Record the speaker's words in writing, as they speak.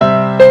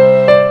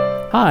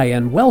Hi,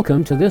 and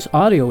welcome to this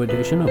audio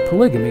edition of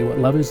Polygamy, What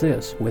Love Is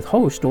This, with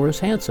host Doris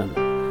Hanson.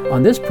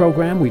 On this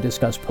program, we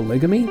discuss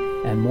polygamy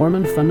and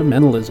Mormon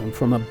fundamentalism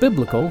from a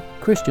biblical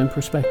Christian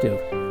perspective.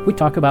 We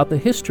talk about the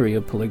history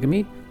of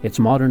polygamy, its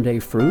modern-day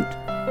fruit,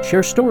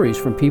 share stories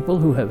from people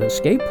who have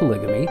escaped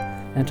polygamy,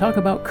 and talk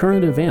about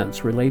current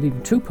events relating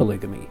to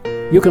polygamy.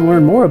 You can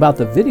learn more about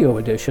the video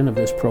edition of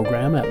this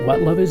program at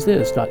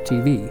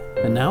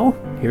whatloveisthis.tv. And now,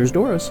 here's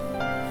Doris.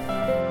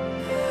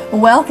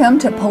 Welcome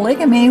to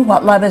Polygamy,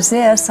 What Love Is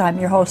This? I'm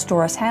your host,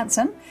 Doris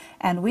Hanson,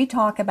 and we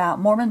talk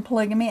about Mormon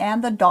polygamy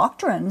and the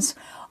doctrines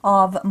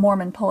of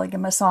Mormon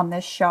polygamists on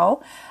this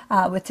show.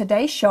 With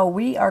today's show,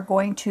 we are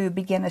going to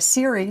begin a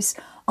series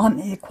on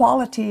the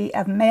equality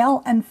of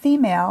male and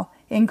female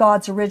in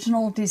God's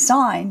original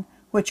design,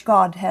 which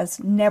God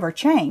has never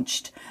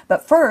changed.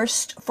 But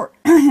first, for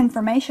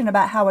information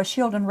about how a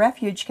shield and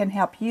refuge can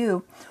help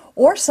you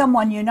or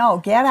someone you know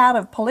get out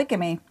of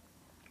polygamy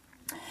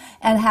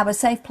and have a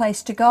safe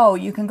place to go,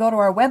 you can go to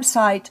our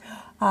website,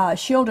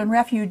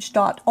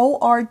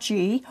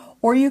 shieldandrefuge.org,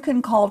 or you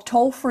can call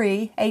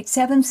toll-free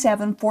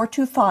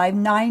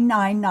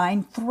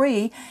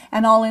 877-425-9993,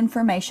 and all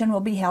information will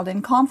be held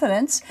in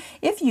confidence.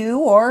 If you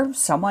or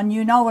someone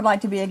you know would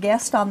like to be a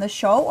guest on the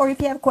show, or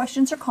if you have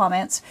questions or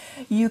comments,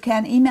 you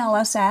can email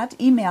us at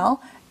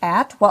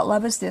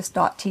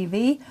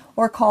whatloveisthis.tv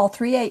or call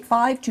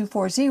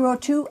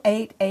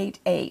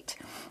 385-240-2888.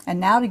 And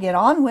now to get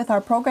on with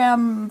our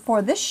program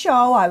for this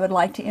show, I would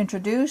like to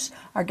introduce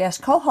our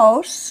guest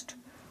co-host,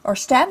 or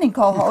standing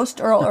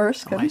co-host, Earl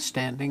Erskine. Am I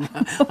standing?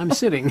 I'm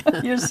sitting.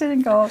 You're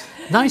sitting co-host.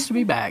 Nice to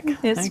be back.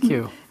 Thank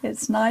you.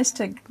 It's nice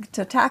to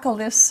tackle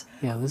this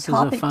topic is a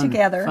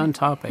fun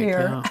topic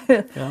here.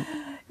 Yeah.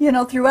 You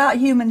know, throughout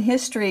human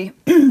history,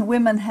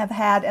 women have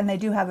had, and they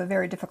do have, a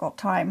very difficult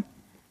time.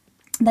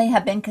 They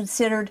have been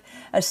considered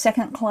a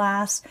second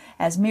class,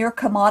 as mere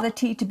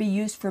commodity to be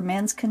used for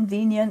men's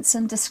convenience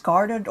and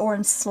discarded or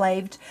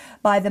enslaved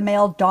by the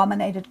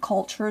male-dominated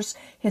cultures.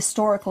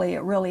 Historically,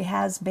 it really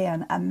has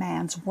been a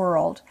man's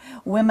world.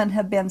 Women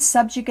have been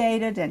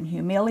subjugated and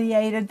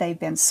humiliated. They've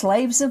been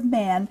slaves of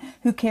men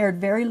who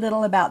cared very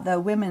little about the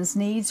women's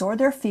needs or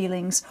their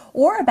feelings,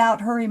 or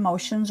about her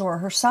emotions or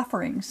her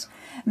sufferings.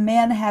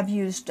 Men have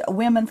used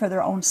women for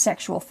their own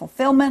sexual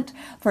fulfillment,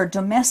 for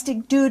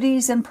domestic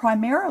duties, and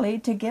primarily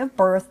to give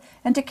birth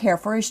and to care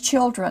for his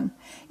children.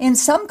 In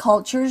some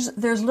cultures,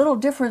 there's little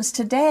difference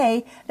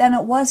today than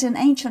it was in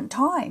ancient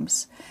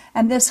times.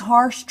 And this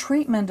harsh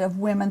treatment of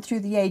women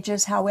through the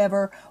ages,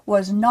 however,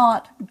 was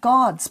not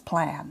God's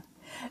plan.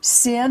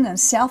 Sin and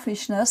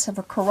selfishness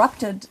have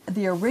corrupted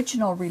the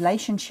original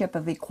relationship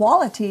of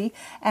equality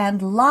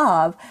and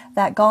love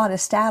that God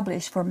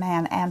established for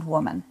man and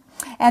woman.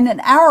 And in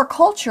our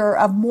culture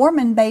of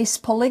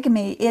Mormon-based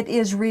polygamy, it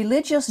is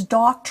religious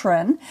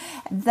doctrine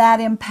that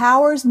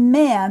empowers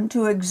men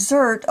to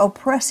exert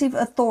oppressive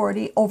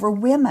authority over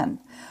women.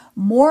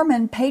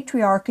 Mormon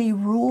patriarchy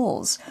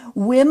rules.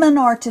 Women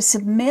are to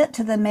submit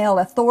to the male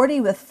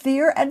authority with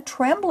fear and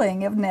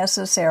trembling if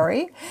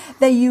necessary.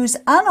 They use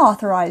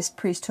unauthorized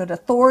priesthood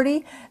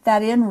authority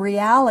that in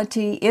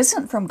reality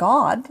isn't from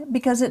God,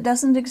 because it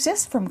doesn't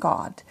exist from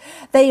God.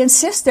 They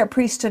insist their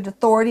priesthood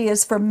authority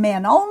is for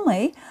men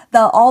only.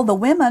 All the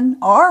women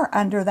are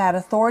under that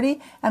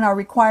authority and are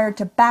required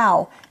to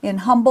bow in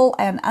humble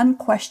and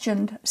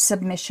unquestioned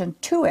submission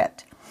to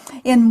it.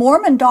 In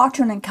Mormon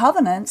Doctrine and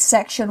Covenants,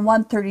 section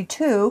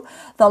 132,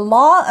 the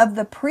law of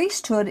the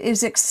priesthood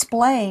is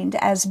explained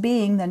as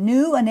being the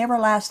new and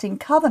everlasting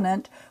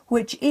covenant,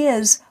 which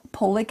is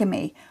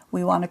polygamy.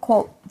 We want to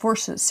quote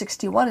verses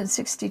 61 and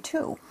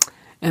 62.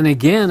 And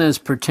again, as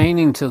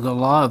pertaining to the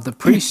law of the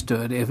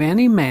priesthood, if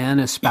any man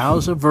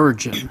espouse a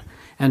virgin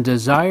and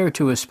desire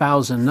to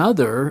espouse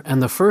another,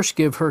 and the first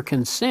give her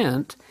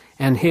consent,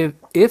 and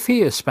if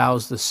he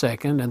espouse the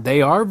second, and they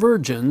are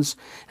virgins,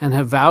 and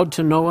have vowed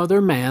to no other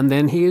man,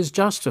 then he is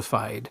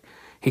justified.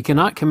 He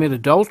cannot commit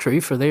adultery,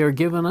 for they are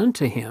given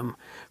unto him.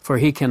 For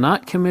he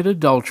cannot commit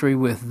adultery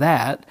with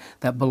that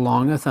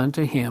belongeth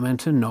unto him, and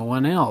to no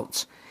one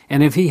else.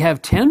 And if he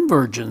have 10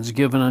 virgins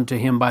given unto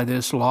him by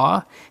this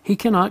law, he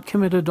cannot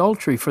commit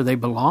adultery, for they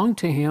belong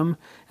to him,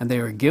 and they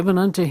are given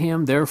unto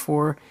him,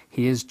 therefore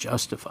he is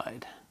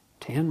justified.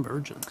 10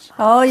 virgins.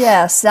 Oh,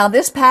 yes. Now,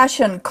 this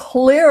passion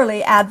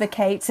clearly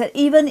advocates, it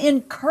even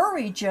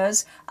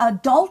encourages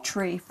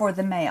adultery for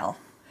the male.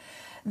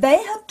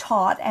 They have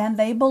taught and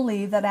they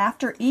believe that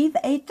after Eve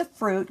ate the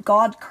fruit,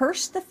 God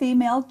cursed the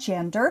female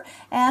gender,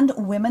 and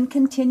women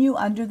continue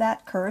under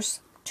that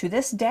curse to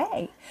this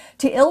day.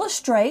 To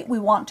illustrate, we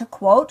want to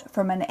quote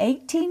from an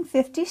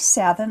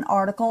 1857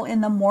 article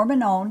in the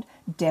Mormon-owned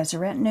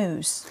Deseret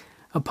News.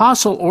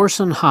 Apostle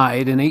Orson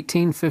Hyde in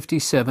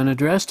 1857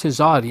 addressed his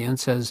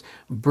audience as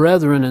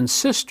brethren and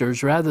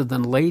sisters rather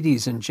than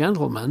ladies and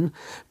gentlemen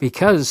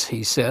because,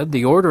 he said,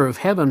 the order of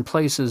heaven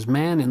places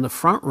man in the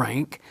front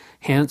rank,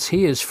 hence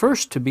he is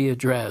first to be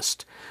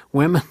addressed.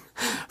 Women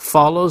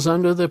follows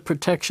under the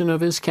protection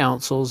of his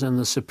counsels and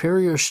the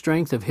superior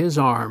strength of his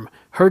arm.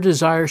 Her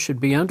desire should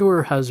be unto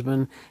her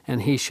husband,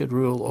 and he should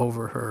rule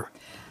over her.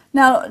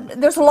 Now,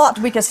 there's a lot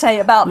we could say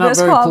about Not this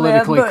very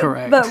comment, politically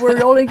correct. but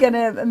we're only going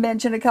to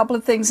mention a couple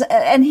of things.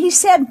 And he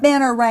said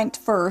men are ranked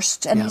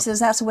first, and Yeah. he says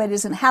that's the way it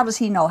is. And how does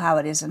he know how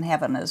it is in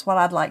heaven is what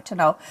I'd like to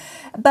know.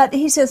 But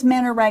he says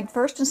men are ranked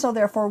first, and so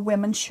therefore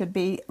women should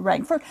be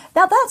ranked first.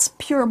 Now, that's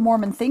pure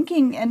Mormon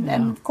thinking,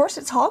 and of course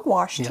it's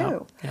hogwash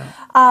too.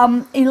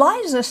 Yeah.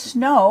 Eliza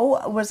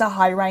Snow was a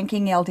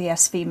high-ranking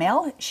LDS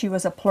female. She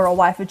was a plural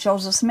wife of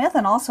Joseph Smith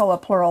and also a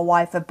plural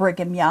wife of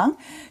Brigham Young.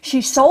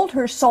 She sold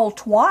her soul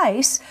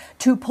twice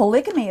to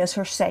polygamy as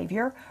her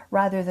savior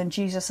rather than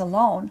Jesus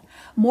alone.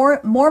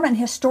 Mormon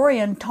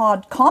historian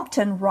Todd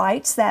Compton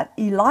writes that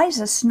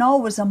Eliza Snow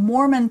was a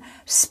Mormon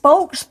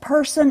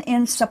spokesperson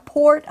in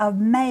support of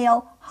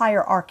male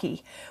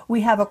hierarchy.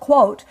 We have a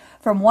quote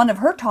from one of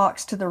her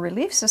talks to the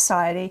Relief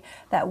Society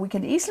that we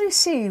can easily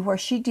see where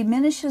she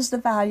diminishes the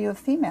value of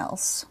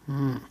females.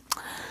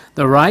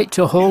 The right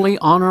to holy,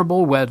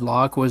 honorable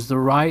wedlock was the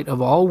right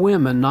of all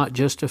women, not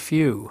just a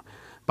few.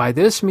 By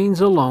this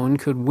means alone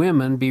could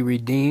women be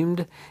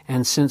redeemed,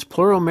 and since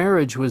plural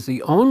marriage was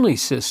the only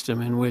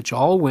system in which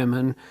all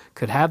women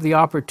could have the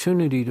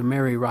opportunity to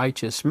marry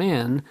righteous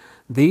men,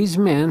 these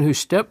men who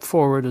stepped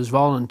forward as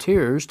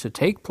volunteers to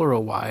take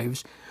plural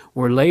wives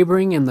were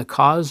laboring in the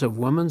cause of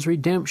woman's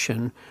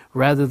redemption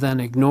rather than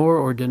ignore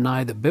or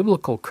deny the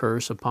biblical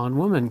curse upon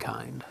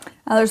womankind.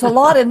 Now, there's a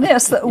lot in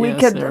this that we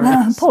Yes, could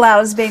there is. pull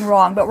out as being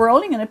wrong, but we're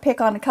only going to pick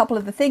on a couple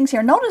of the things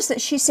here. Notice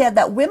that she said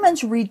that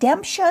women's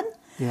redemption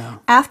Yeah.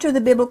 after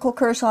the biblical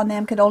curse on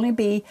them could only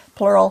be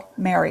plural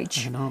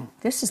marriage. I know.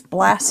 This is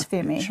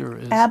blasphemy. It sure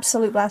is.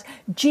 Absolute blasphemy.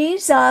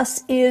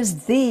 Jesus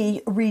is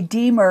the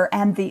Redeemer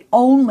and the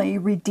only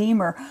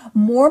Redeemer.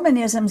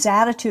 Mormonism's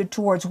attitude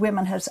towards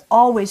women has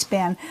always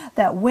been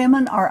that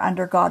women are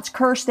under God's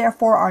curse,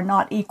 therefore are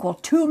not equal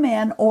to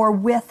men or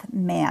with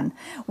men.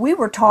 We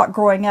were taught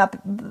growing up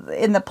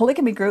in the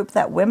polygamy group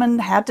that women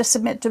had to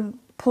submit to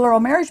plural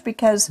marriage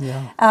because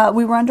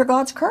we were under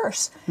God's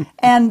curse.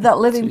 And that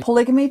living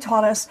polygamy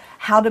taught us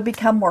how to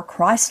become more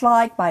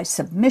Christ-like by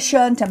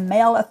submission to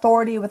male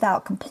authority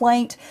without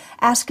complaint,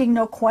 asking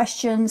no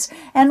questions,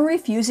 and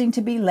refusing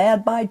to be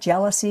led by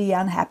jealousy,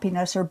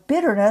 unhappiness, or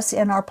bitterness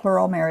in our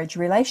plural marriage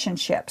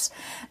relationships.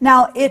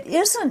 Now, it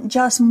isn't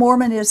just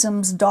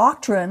Mormonism's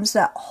doctrines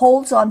that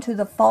holds on to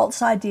the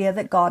false idea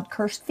that God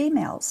cursed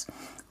females.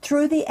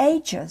 Through the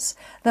ages,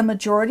 the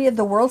majority of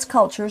the world's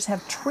cultures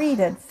have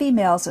treated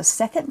females as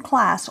second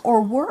class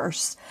or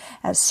worse,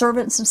 as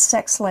servants and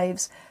sex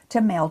slaves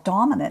to male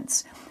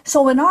dominance.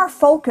 So in our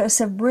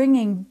focus of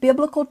bringing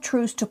biblical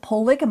truths to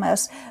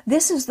polygamists,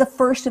 this is the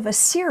first of a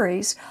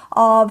series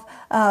of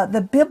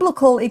the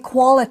biblical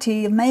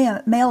equality of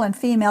male and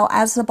female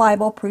as the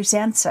Bible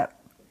presents it.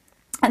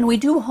 And we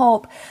do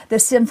hope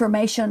this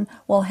information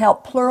will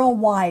help plural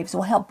wives,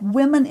 will help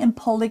women in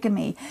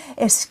polygamy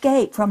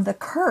escape from the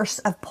curse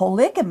of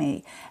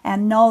polygamy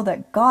and know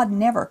that God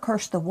never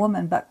cursed the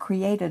woman but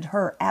created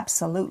her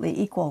absolutely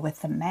equal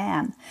with the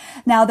man.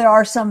 Now, there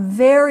are some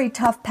very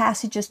tough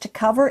passages to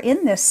cover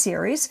in this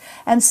series,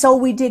 and so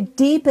we dig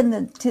deep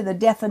into the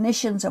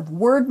definitions of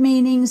word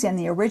meanings in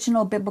the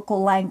original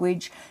biblical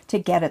language to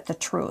get at the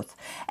truth.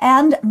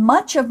 And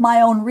much of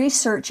my own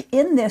research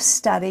in this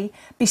study,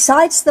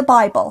 besides the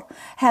Bible,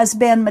 has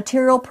been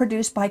material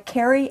produced by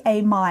Carrie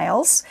A.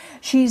 Miles.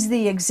 She's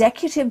the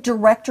executive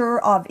director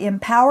of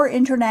Empower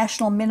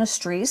International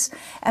Ministries,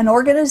 an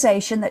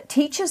organization that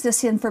teaches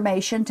this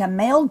information to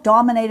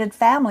male-dominated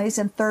families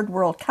in third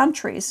world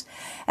countries.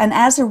 And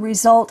as a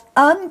result,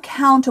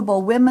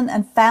 uncountable women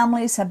and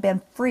families have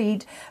been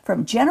freed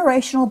from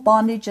generational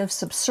bondage of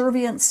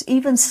subservience,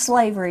 even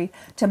slavery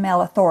to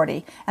male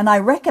authority. And I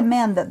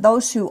recommend that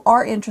those who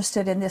are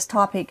interested in this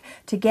topic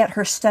to get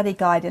her study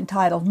guide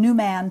entitled New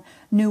Man,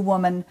 New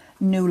Woman,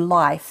 New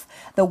Life.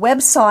 The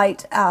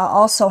website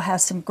also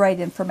has some great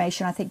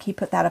information. I think he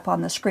put that up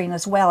on the screen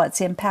as well. It's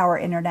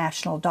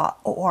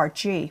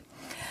empowerinternational.org.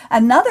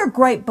 Another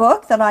great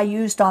book that I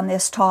used on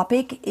this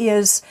topic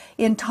is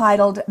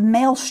entitled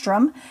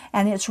Maelstrom,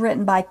 and it's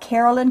written by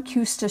Carolyn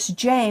Custis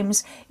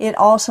James. It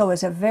also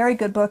is a very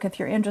good book. If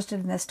you're interested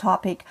in this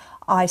topic,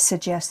 I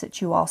suggest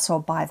that you also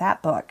buy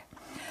that book.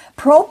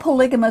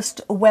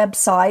 Pro-polygamist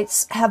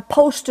websites have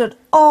posted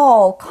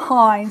all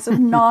kinds of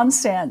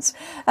nonsense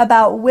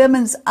about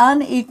women's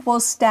unequal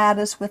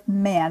status with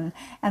men,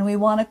 and we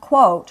want to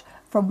quote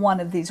from one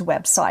of these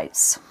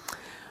websites.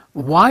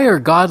 Why are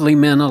godly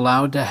men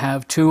allowed to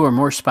have 2 or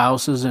more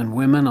spouses and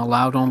women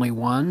allowed only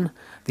 1?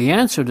 The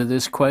answer to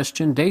this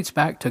question dates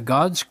back to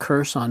God's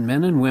curse on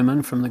men and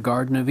women from the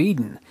Garden of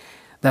Eden,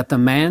 that the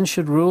man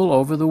should rule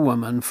over the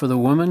woman, for the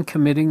woman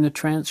committing the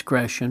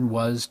transgression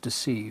was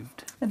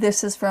deceived.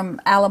 This is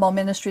from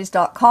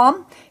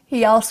alamoministries.com.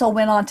 He also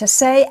went on to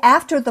say,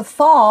 after the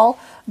fall,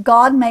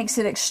 God makes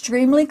it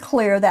extremely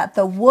clear that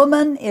the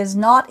woman is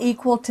not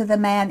equal to the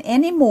man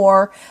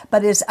anymore,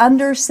 but is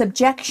under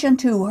subjection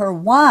to her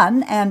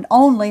one and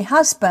only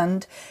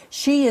husband.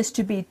 She is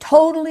to be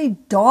totally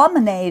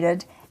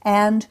dominated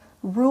and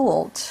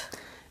ruled.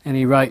 And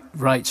he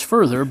writes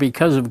further,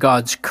 because of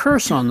God's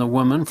curse on the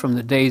woman from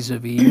the days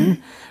of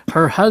Eden,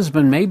 her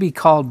husband may be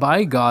called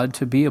by God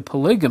to be a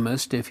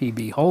polygamist if he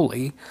be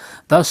holy.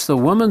 Thus the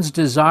woman's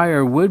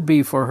desire would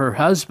be for her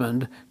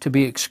husband to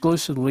be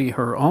exclusively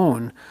her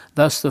own,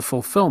 thus the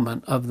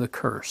fulfillment of the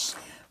curse.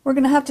 We're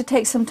going to have to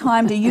take some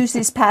time to use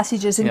these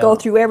passages and go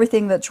through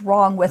everything that's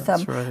wrong with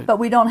them. Right. But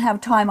we don't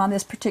have time on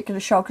this particular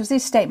show because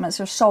these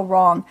statements are so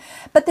wrong.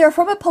 But they're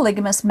from a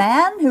polygamous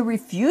man who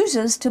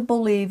refuses to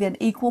believe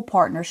in equal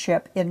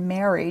partnership in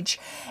marriage.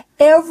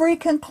 Every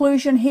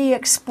conclusion he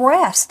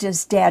expressed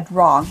is dead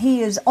wrong. He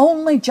is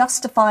only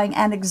justifying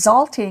and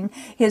exalting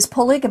his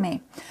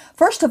polygamy.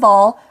 First of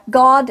all,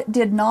 God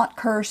did not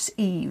curse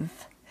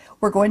Eve.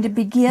 We're going to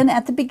begin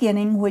at the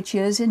beginning, which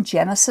is in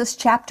Genesis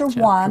chapter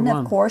 1.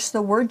 Of course,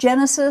 the word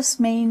Genesis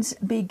means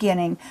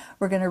beginning.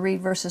 We're going to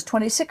read verses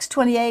 26,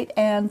 28,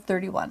 and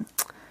 31.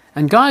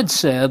 And God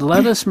said,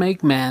 let us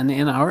make man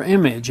in our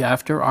image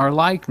after our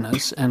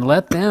likeness, and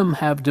let them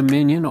have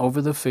dominion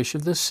over the fish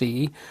of the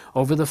sea,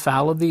 over the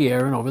fowl of the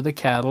air, and over the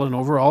cattle, and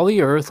over all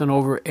the earth, and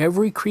over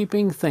every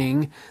creeping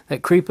thing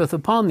that creepeth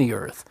upon the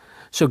earth.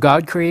 So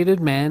God created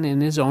man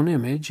in his own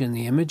image. In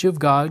the image of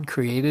God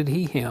created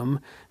he him.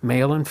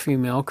 Male and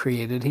female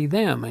created he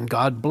them. And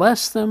God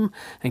blessed them.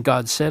 And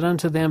God said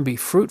unto them, be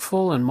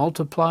fruitful and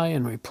multiply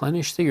and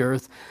replenish the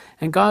earth.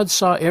 And God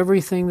saw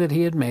everything that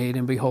he had made,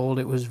 and behold,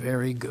 it was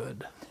very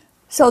good.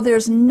 So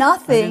there's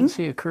nothing... I didn't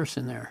see a curse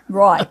in there.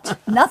 Right.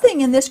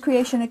 Nothing in this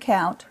creation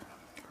account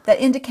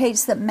that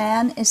indicates that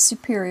man is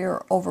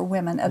superior over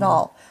women at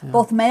all. Yeah.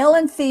 Both male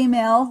and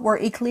female were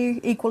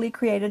equally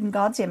created in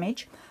God's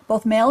image.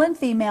 Both male and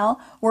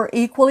female were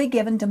equally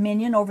given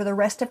dominion over the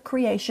rest of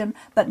creation,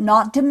 but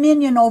not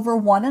dominion over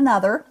one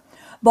another.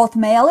 Both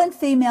male and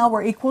female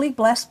were equally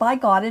blessed by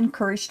God and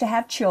encouraged to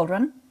have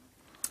children.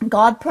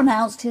 God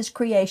pronounced his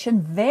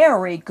creation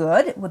very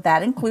good.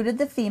 That included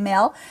the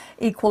female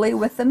equally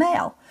with the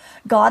male.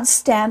 God's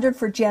standard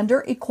for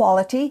gender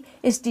equality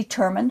is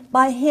determined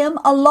by him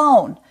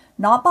alone,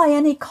 not by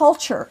any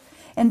culture.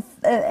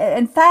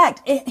 In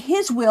fact,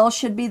 his will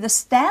should be the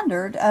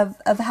standard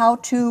of how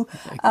to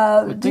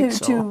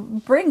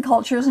bring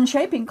cultures and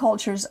shaping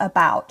cultures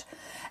about.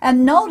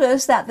 And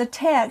notice that the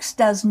text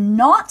does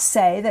not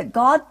say that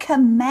God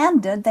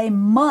commanded they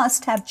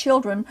must have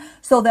children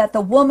so that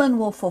the woman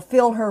will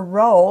fulfill her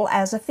role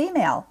as a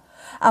female.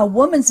 A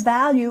woman's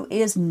value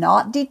is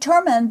not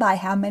determined by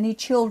how many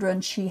children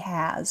she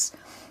has.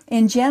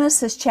 In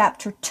Genesis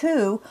chapter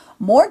 2,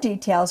 more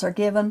details are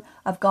given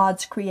of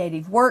God's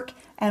creative work,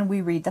 and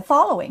we read the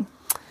following.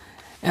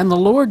 And the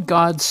Lord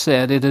God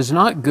said, it is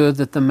not good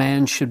that the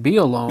man should be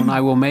alone.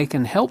 I will make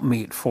an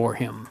helpmeet for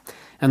him.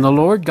 And the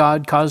Lord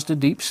God caused a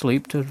deep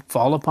sleep to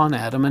fall upon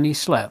Adam, and he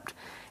slept.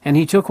 And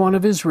he took one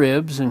of his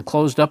ribs, and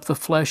closed up the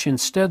flesh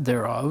instead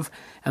thereof.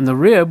 And the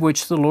rib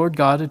which the Lord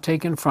God had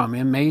taken from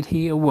him made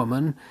he a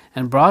woman,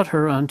 and brought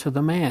her unto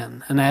the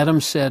man. And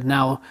Adam said,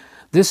 now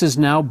this is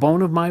now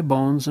bone of my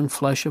bones and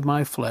flesh of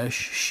my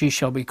flesh. She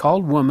shall be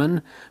called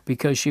woman,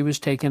 because she was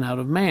taken out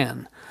of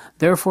man.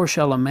 Therefore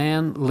shall a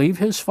man leave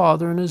his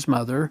father and his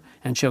mother,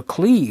 and shall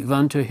cleave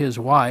unto his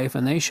wife,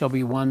 and they shall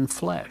be one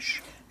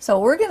flesh. So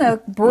we're going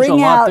to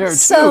bring out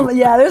some,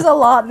 there's a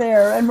lot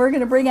there, and we're going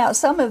to bring out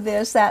some of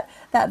this that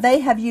they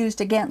have used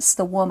against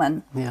the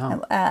woman. Yeah.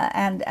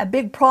 And a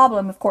big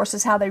problem, of course,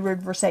 is how they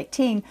read verse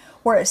 18,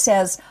 where it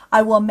says,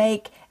 I will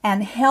make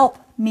an help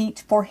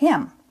meet for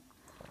him.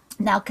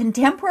 Now,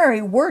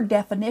 contemporary word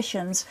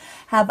definitions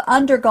have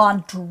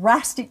undergone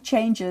drastic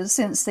changes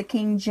since the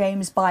King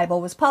James Bible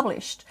was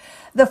published.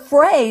 The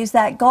phrase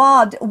that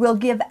God will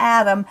give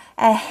Adam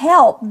a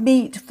help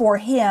meet for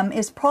him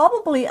is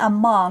probably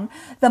among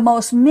the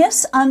most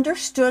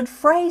misunderstood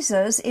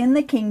phrases in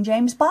the King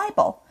James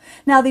Bible.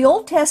 Now, the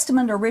Old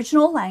Testament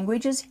original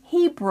language is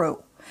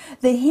Hebrew.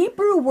 The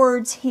Hebrew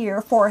words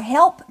here for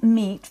help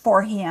meet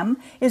for him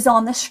is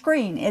on the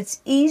screen.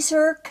 It's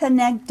Ezer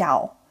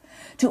Kenegdo.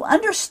 To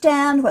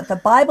understand what the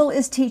Bible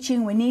is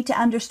teaching, we need to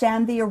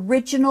understand the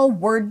original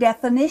word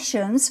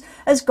definitions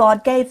as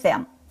God gave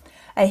them.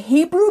 A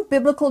Hebrew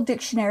biblical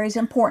dictionary is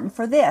important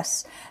for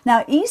this.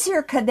 Now,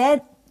 Ezer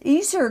Kenegdo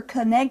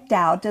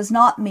does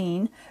not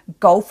mean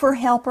gopher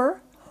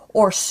helper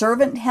or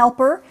servant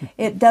helper.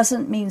 It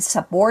doesn't mean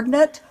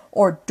subordinate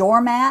or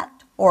doormat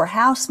or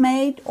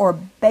housemaid or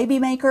baby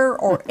maker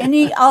or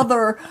any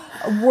other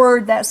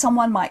word that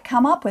someone might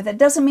come up with. It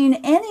doesn't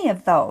mean any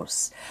of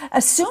those.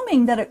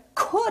 Assuming that it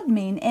could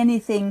mean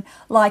anything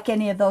like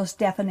any of those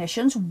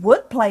definitions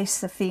would place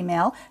the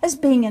female as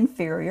being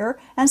inferior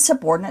and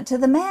subordinate to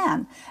the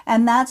man.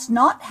 And that's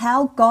not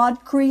how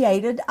God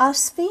created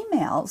us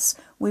females.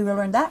 We will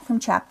learn that from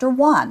chapter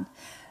 1.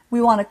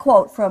 We want to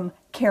quote from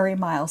Carrie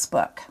Miles'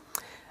 book.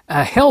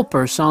 A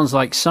helper sounds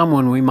like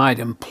someone we might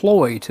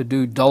employ to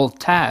do dull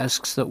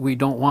tasks that we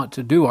don't want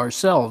to do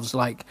ourselves,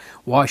 like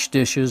wash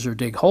dishes or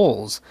dig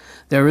holes.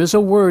 There is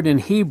a word in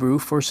Hebrew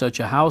for such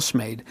a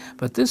housemaid,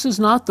 but this is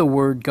not the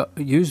word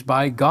used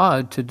by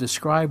God to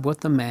describe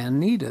what the man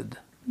needed.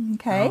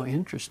 Okay. Oh,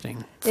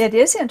 interesting. It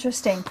is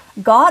interesting.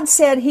 God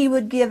said he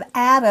would give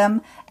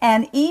Adam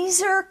an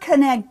ezer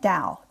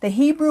kenegdao. The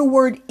Hebrew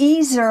word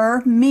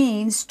ezer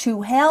means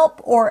to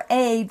help or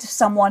aid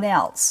someone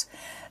else.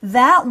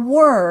 That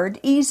word,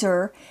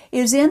 ezer,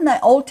 is in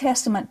the Old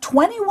Testament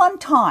 21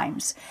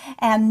 times,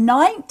 and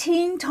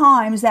 19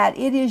 times that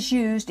it is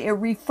used, it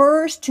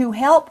refers to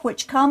help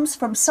which comes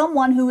from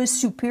someone who is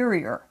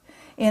superior.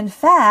 In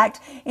fact,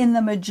 in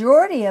the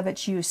majority of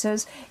its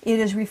uses, it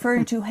is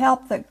referring to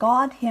help that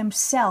God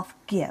himself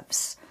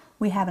gives.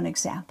 We have an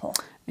example.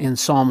 In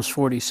Psalms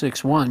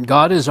 46:1,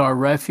 God is our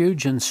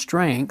refuge and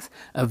strength,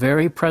 a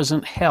very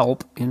present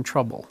help in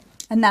trouble.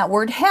 And that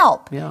word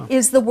help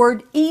is the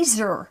word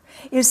ezer.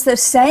 It's the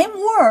same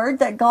word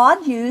that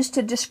God used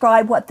to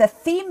describe what the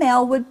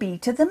female would be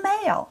to the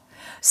male.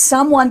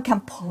 Someone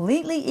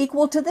completely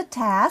equal to the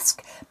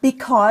task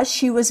because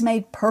she was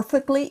made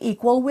perfectly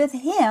equal with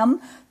him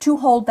to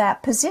hold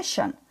that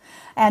position.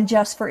 And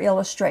just for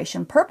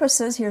illustration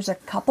purposes, here's a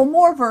couple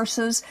more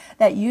verses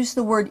that use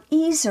the word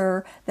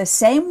ezer, the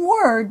same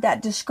word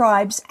that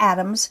describes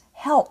Adam's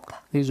help.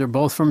 These are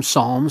both from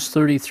Psalms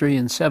 33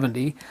 and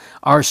 70.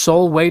 Our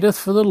soul waiteth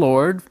for the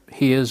Lord.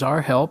 He is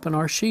our help and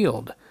our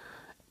shield.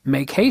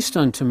 Make haste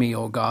unto me,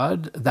 O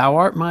God. Thou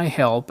art my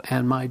help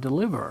and my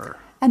deliverer.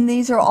 And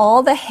these are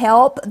all the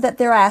help that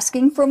they're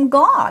asking from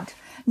God.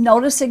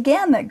 Notice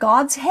again that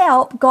God's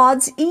help,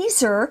 God's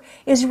ezer,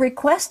 is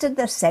requested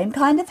the same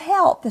kind of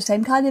help, the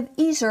same kind of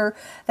ezer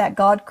that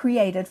God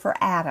created for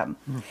Adam.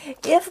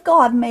 If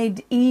God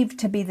made Eve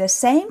to be the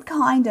same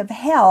kind of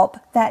help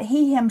that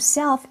he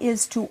himself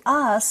is to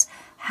us,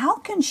 how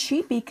can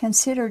she be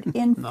considered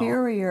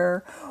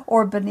inferior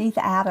or beneath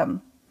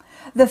Adam?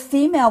 The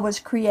female was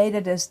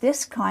created as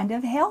this kind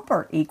of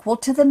helper, equal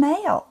to the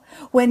male.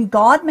 When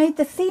God made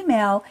the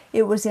female,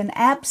 it was in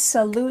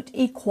absolute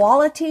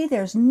equality.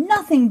 There's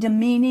nothing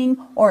demeaning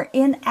or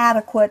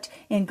inadequate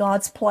in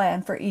God's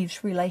plan for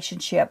Eve's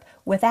relationship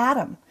with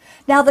Adam.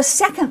 Now, the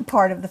second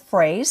part of the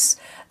phrase,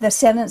 the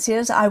sentence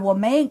is, I will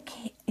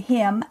make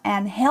him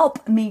an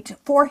help meet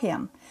for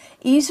him.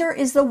 Ezer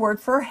is the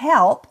word for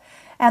help,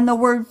 and the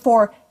word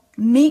for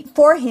meet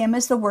for him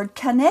is the word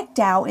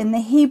kenegdao in the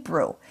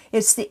Hebrew.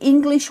 It's the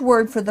English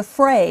word for the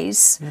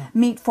phrase,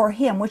 meet for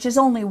him, which is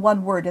only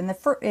one word in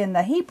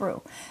the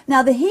Hebrew.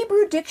 Now, the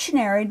Hebrew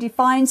dictionary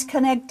defines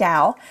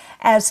kenegdao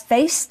as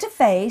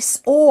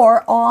face-to-face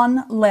or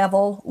on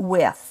level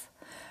with.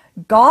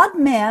 God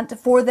meant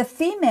for the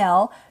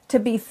female to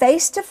be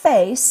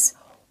face-to-face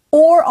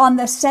or on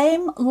the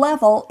same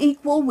level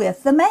equal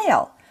with the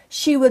male.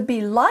 She would be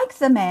like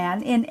the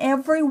man in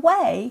every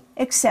way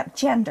except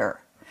gender.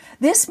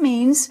 This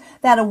means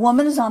that a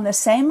woman is on the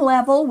same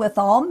level with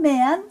all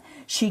men.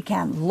 She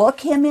can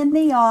look him in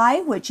the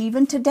eye, which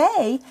even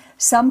today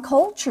some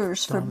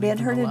cultures forbid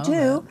her to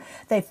do.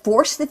 They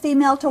force the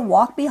female to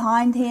walk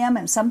behind him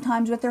and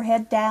sometimes with her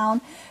head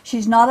down.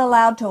 She's not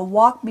allowed to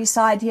walk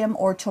beside him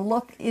or to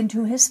look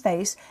into his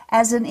face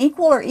as an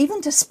equal or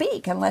even to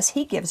speak unless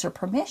he gives her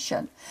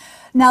permission.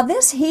 Now,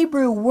 this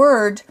Hebrew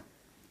word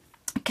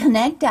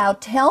kenegdao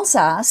tells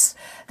us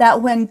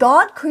that when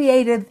God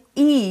created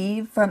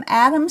Eve from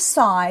Adam's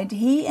side,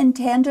 he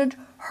intended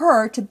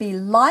her to be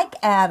like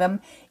Adam,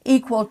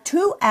 equal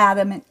to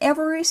Adam in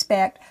every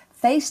respect,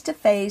 face to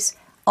face,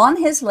 on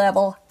his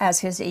level as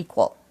his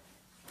equal.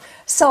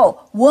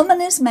 So, woman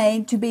is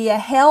made to be a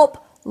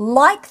help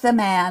like the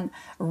man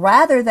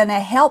rather than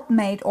a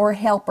helpmate or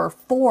helper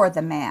for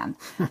the man.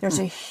 There's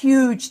a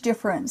huge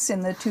difference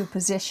in the two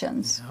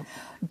positions.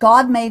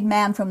 God made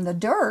man from the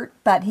dirt,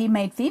 but he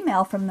made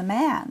female from the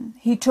man.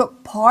 He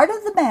took part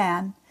of the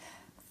man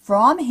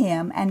from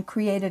him and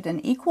created an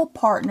equal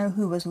partner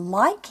who was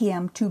like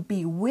him to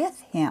be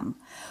with him.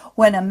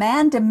 When a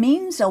man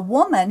demeans a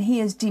woman, he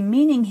is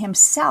demeaning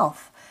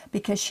himself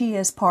because she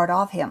is part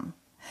of him.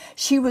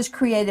 She was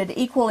created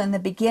equal in the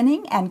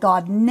beginning, and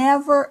God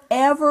never,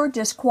 ever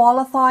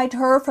disqualified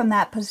her from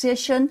that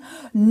position,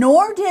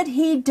 nor did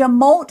he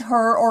demote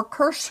her or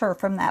curse her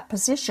from that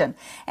position.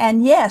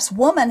 And yes,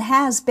 woman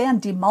has been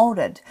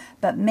demoted,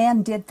 but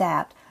men did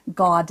that.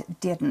 God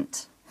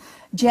didn't.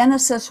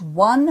 Genesis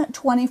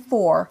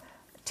 1:24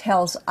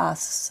 tells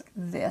us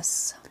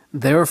this.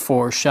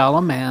 Therefore shall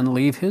a man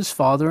leave his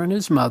father and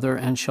his mother,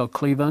 and shall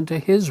cleave unto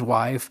his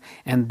wife,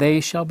 and they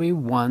shall be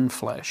one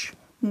flesh.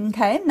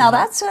 Okay, now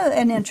that's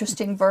an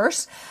interesting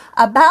verse.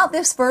 About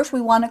this verse,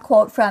 we want to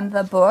quote from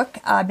the book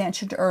I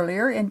mentioned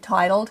earlier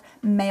entitled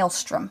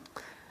Maelstrom.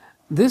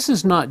 This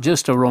is not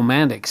just a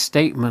romantic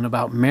statement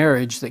about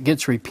marriage that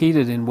gets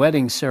repeated in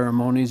wedding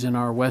ceremonies in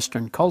our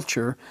Western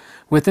culture.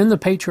 Within the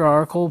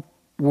patriarchal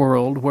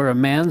world where a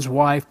man's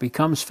wife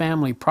becomes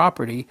family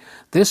property,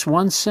 this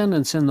one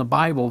sentence in the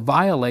Bible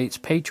violates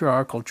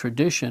patriarchal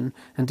tradition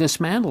and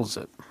dismantles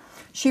it.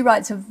 She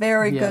writes a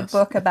very good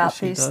book about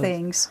these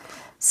things.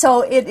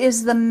 So it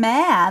is the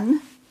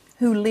man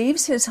who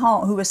leaves his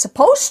home, who is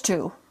supposed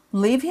to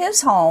leave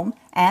his home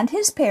and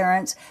his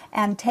parents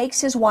and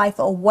takes his wife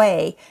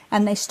away,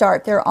 and they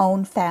start their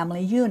own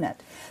family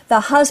unit.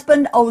 The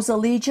husband owes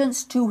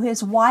allegiance to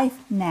his wife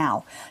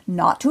now,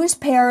 not to his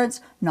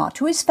parents, not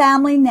to his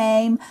family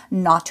name,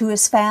 not to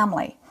his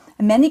family.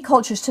 And many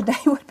cultures today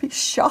would be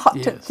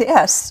shocked at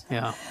this.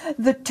 Yeah.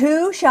 The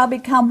two shall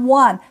become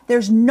one.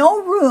 There's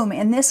no room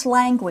in this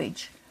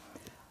language.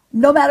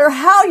 No matter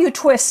how you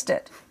twist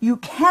it, you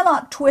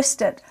cannot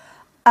twist it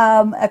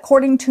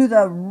according to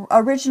the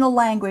original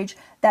language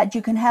that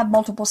you can have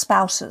multiple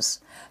spouses.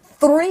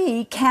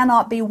 3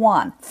 cannot be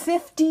one.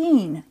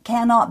 15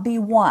 cannot be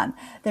one.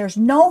 There's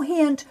no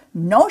hint,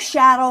 no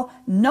shadow,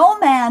 no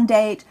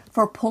mandate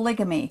for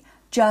polygamy,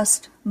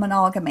 just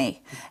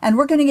monogamy. And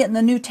we're going to get in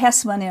the New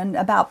Testament in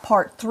about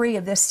part 3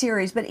 of this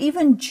series. But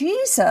even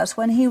Jesus,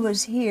 when he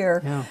was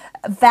here,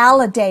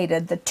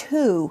 validated the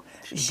 2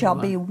 shall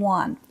be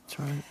one. That's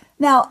right.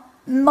 Now,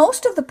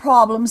 most of the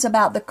problems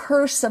about the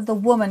curse of the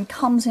woman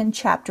comes in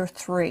chapter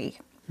 3,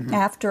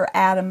 after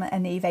Adam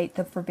and Eve ate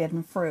the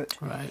forbidden fruit.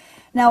 Right.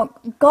 Now,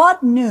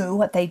 God knew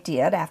what they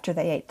did after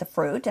they ate the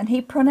fruit, and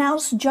he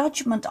pronounced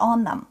judgment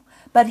on them.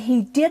 But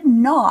he did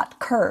not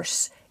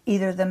curse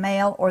either the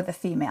male or the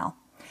female.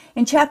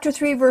 In chapter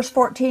 3, verse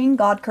 14,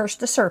 God cursed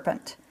the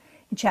serpent.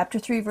 In chapter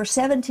 3, verse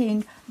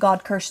 17,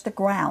 God cursed the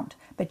ground.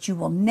 But you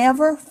will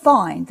never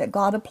find that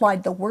God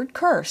applied the word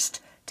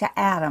cursed to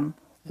Adam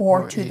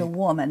or to the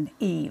woman,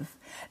 Eve.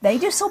 They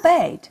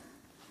disobeyed,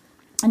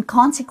 and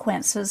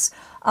consequences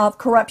of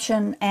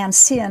corruption and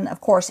sin, of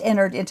course,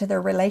 entered into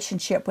their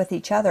relationship with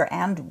each other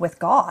and with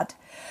God.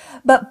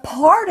 But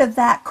part of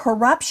that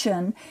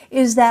corruption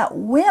is that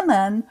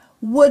women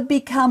would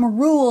become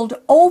ruled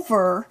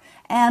over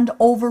and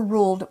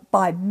overruled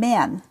by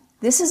men.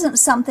 This isn't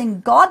something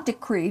God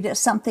decreed, it's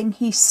something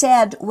he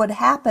said would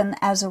happen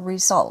as a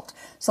result.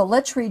 So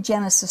let's read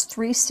Genesis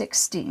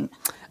 3:16.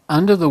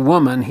 Unto the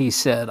woman he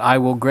said, I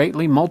will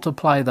greatly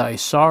multiply thy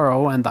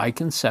sorrow and thy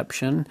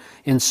conception.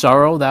 In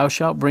sorrow thou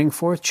shalt bring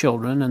forth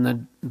children,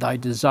 and thy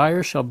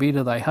desire shall be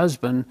to thy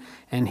husband,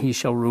 and he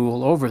shall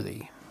rule over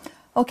thee.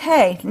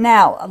 Okay,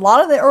 now, a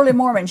lot of the early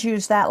Mormons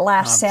use that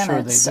last I'm sure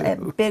sentence they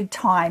do. at big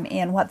time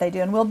in what they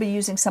do, and we'll be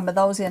using some of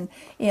those in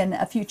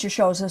future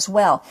shows as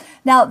well.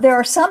 Now, there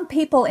are some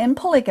people in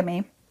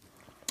polygamy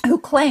who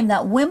claim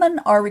that women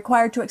are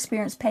required to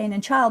experience pain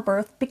in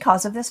childbirth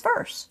because of this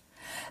verse.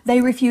 They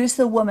refuse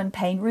the woman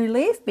pain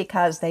relief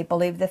because they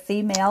believe the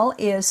female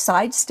is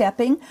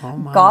sidestepping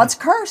God's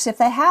curse if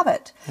they have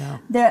it.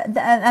 Yeah.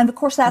 And of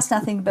course, that's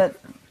nothing but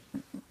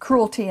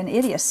cruelty and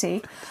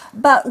idiocy.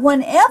 But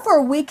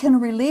whenever we can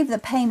relieve the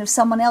pain of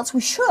someone else,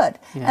 we should.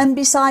 Yeah. And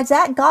besides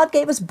that, God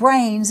gave us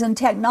brains and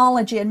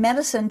technology and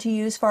medicine to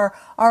use for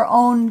our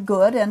own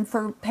good, and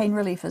for pain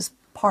relief is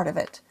part of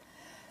it.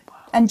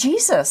 And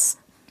Jesus,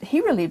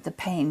 he relieved the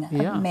pain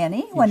of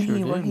many when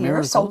he were here.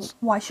 Miracles. So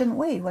why shouldn't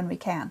we when we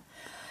can?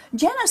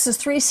 Genesis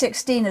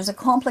 3:16 is a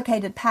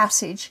complicated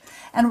passage,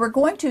 and we're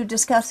going to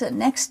discuss it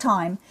next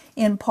time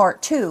in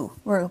part 2.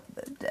 We're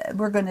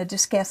going to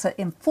discuss it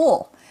in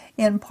full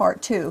in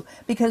part 2,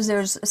 because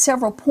there's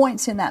several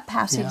points in that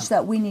passage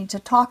that we need to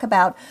talk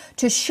about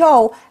to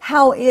show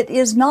how it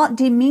is not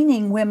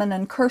demeaning women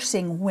and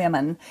cursing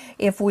women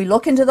if we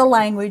look into the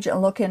language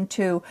and look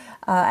into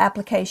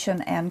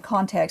application and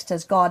context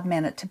as God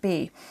meant it to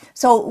be.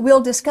 So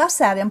we'll discuss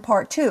that in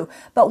part 2,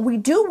 but we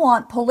do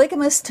want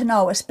polygamists to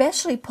know,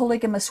 especially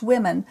polygamous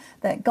women,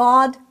 that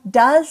God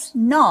does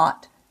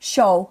not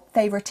show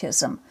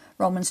favoritism.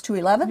 Romans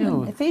 2:11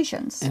 and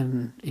Ephesians.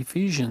 In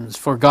Ephesians,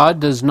 for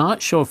God does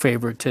not show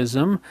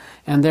favoritism,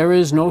 and there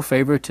is no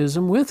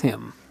favoritism with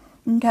him.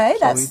 Okay,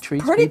 So that's he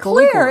treats pretty people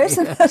clear, equally.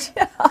 isn't it?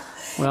 Yeah.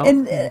 Well,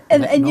 and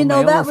no you know,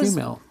 male that or was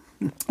female.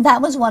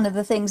 that was one of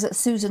the things that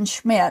Susan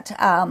Schmidt,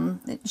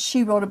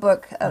 she wrote a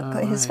book,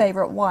 His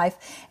Favorite Wife,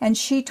 and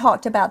she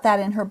talked about that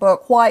in her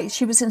book, why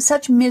she was in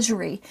such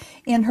misery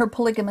in her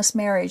polygamous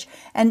marriage.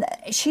 And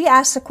she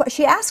asked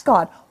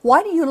God,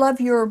 why do you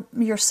love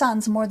your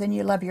sons more than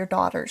you love your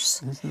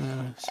daughters?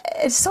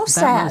 It's so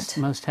sad. That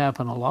must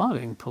happen a lot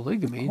in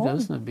polygamy,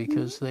 doesn't it?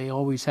 Because they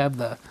always have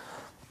the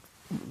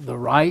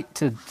right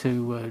to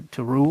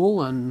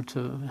rule and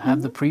to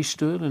have the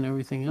priesthood and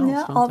everything else.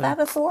 Yeah, don't all they? that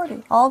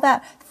authority, all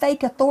that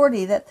fake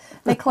authority that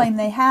they claim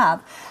they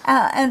have,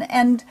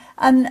 and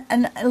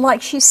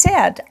like she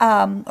said,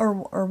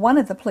 or one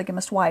of the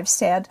polygamist wives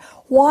said,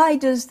 why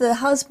does the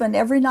husband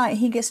every night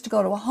he gets to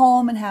go to a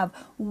home and have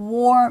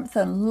warmth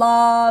and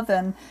love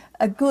and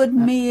a good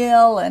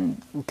meal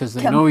and because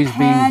they know he's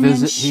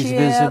companionship?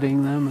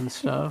 visiting them and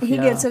stuff. He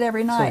gets it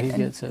every night. So he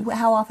gets it.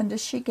 How often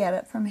does she get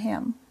it from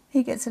him?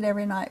 He gets it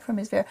every night from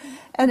his very,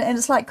 and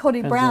it's like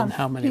Cody Depends Brown. on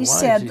how many He wives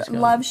said he's got.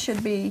 love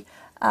should be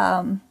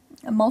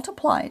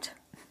multiplied.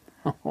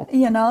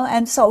 You know,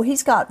 and so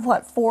he's got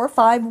what, 4 or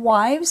 5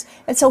 wives,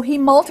 and so he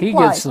multiplies. He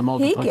gets the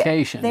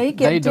multiplication. They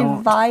get don't.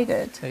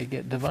 divided. They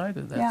get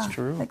divided. That's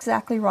true.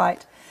 Exactly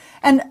right.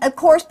 And of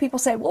course, people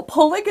say, well,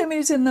 polygamy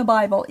is in the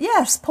Bible.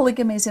 Yes,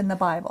 polygamy is in the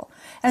Bible,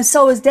 and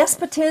so is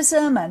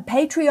despotism and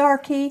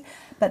patriarchy.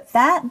 But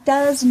that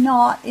does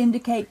not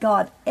indicate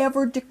God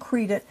ever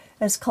decreed it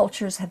as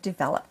cultures have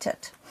developed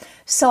it.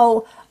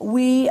 So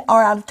we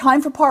are out of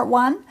time for part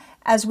 1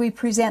 as we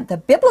present the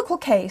biblical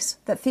case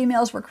that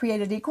females were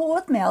created equal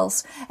with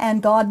males,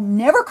 and God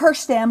never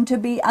cursed them to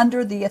be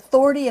under the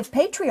authority of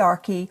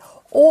patriarchy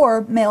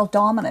or male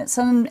dominance.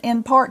 And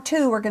in part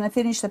 2, we're going to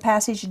finish the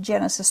passage in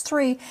Genesis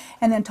 3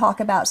 and then talk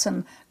about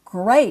some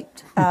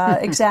great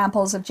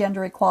examples of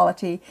gender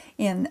equality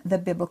in the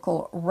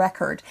biblical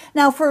record.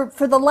 Now, for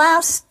the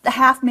last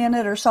half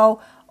minute or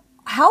so,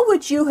 how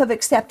would you have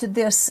accepted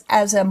this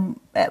as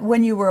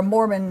when you were a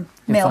Mormon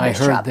male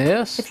bishop? If I heard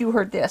this? If you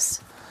heard this.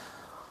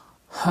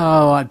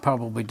 Oh, I'd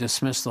probably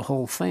dismiss the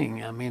whole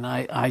thing. I mean,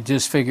 I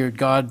just figured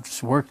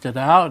God's worked it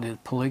out.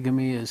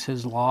 Polygamy is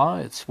his law.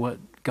 It's what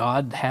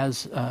God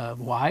has a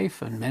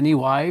wife and many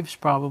wives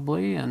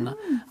probably, and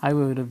I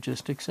would have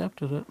just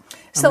accepted it.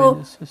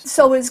 So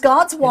is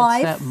God's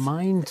wife... It's that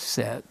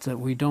mindset that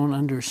we don't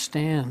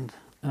understand.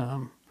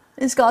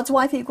 Is God's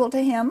wife equal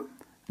to him?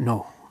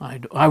 No,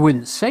 I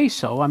wouldn't say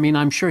so. I mean,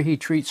 I'm sure he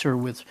treats her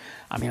with...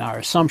 our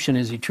assumption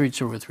is he treats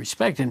her with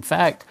respect. In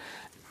fact,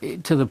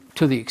 to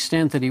the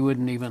extent that he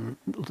wouldn't even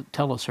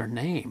tell us her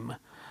name,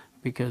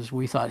 because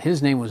we thought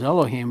his name was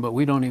Elohim, but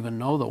we don't even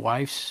know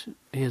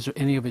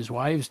any of his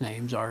wives'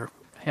 names, our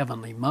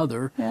Heavenly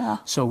Mother. Yeah.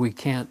 So we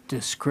can't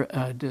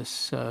disparage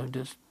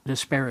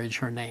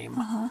her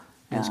name.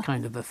 Is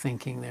kind of the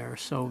thinking there.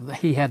 So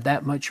he had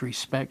that much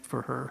respect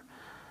for her,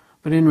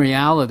 but in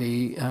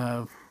reality,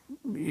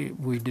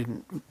 we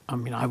didn't.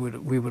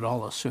 We would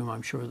all assume,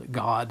 I'm sure, that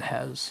God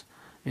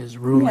is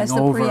ruling over her. He has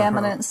the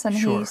preeminence,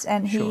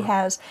 and he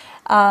has,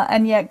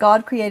 and yet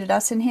God created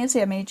us in his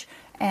image,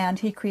 and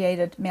he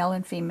created male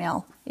and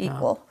female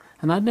equal.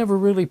 And I'd never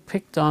really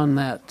picked on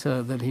that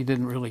he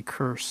didn't really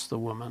curse the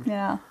woman.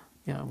 Yeah.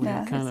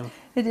 Yeah,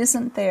 it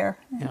isn't there,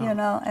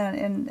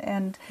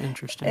 and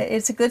interesting.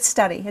 It's a good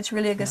study. It's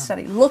really a good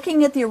study.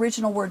 Looking at the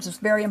original words is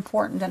very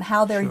important, and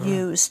how they're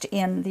used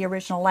in the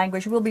original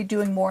language. We'll be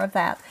doing more of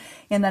that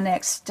in the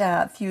next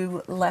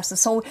few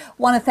lessons. So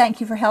want to thank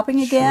you for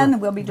helping again.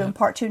 We'll be doing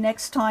part 2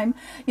 next time.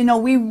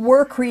 We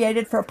were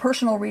created for a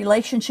personal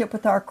relationship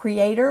with our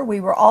Creator.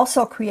 We were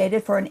also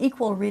created for an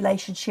equal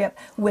relationship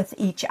with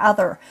each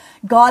other.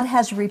 God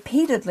has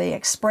repeatedly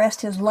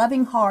expressed his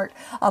loving heart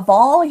of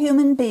all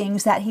human beings,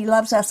 that he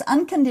loves us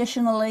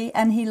unconditionally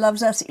and he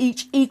loves us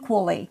each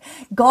equally.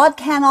 God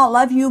cannot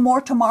love you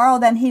more tomorrow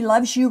than he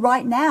loves you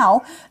right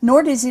now,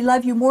 nor does he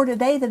love you more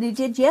today than he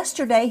did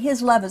yesterday.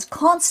 His love is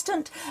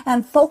constant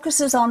and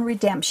focuses on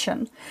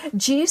redemption.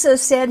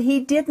 Jesus said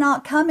he did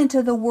not come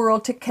into the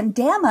world to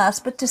condemn us,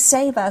 but to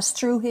save us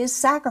through his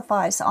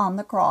sacrifice on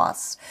the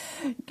cross.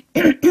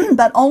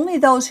 But only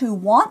those who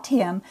want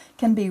him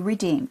can be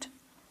redeemed.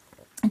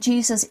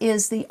 Jesus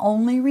is the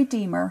only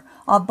Redeemer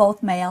of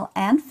both male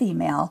and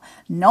female.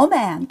 No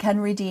man can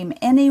redeem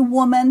any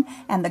woman,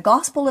 and the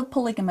gospel of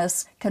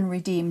polygamists can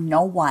redeem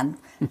no one.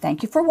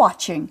 Thank you for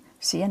watching.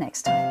 See you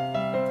next time.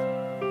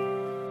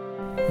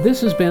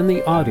 This has been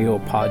the audio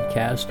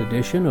podcast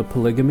edition of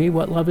Polygamy,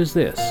 What Love Is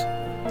This?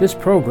 This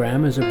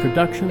program is a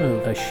production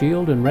of a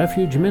Shield and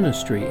Refuge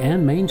Ministry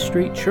and Main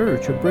Street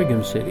Church of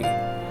Brigham City.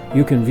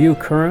 You can view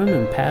current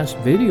and past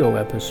video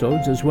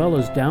episodes as well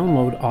as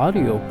download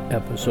audio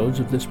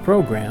episodes of this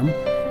program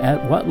at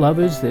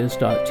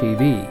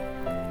whatlovesthis.tv.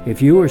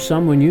 If you or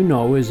someone you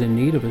know is in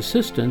need of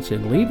assistance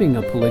in leaving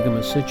a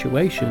polygamous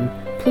situation,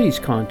 please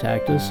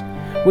contact us.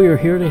 We are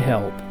here to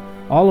help.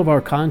 All of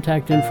our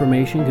contact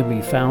information can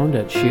be found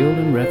at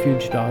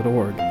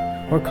shieldandrefuge.org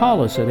or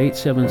call us at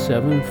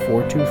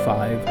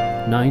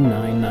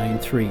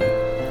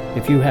 877-425-9993.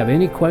 If you have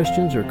any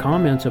questions or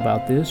comments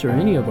about this or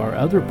any of our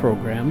other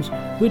programs,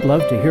 we'd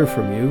love to hear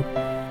from you.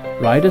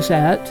 Write us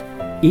at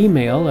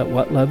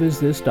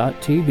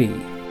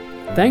email@whatlovesthis.tv.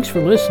 Thanks for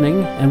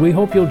listening, and we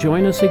hope you'll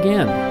join us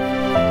again.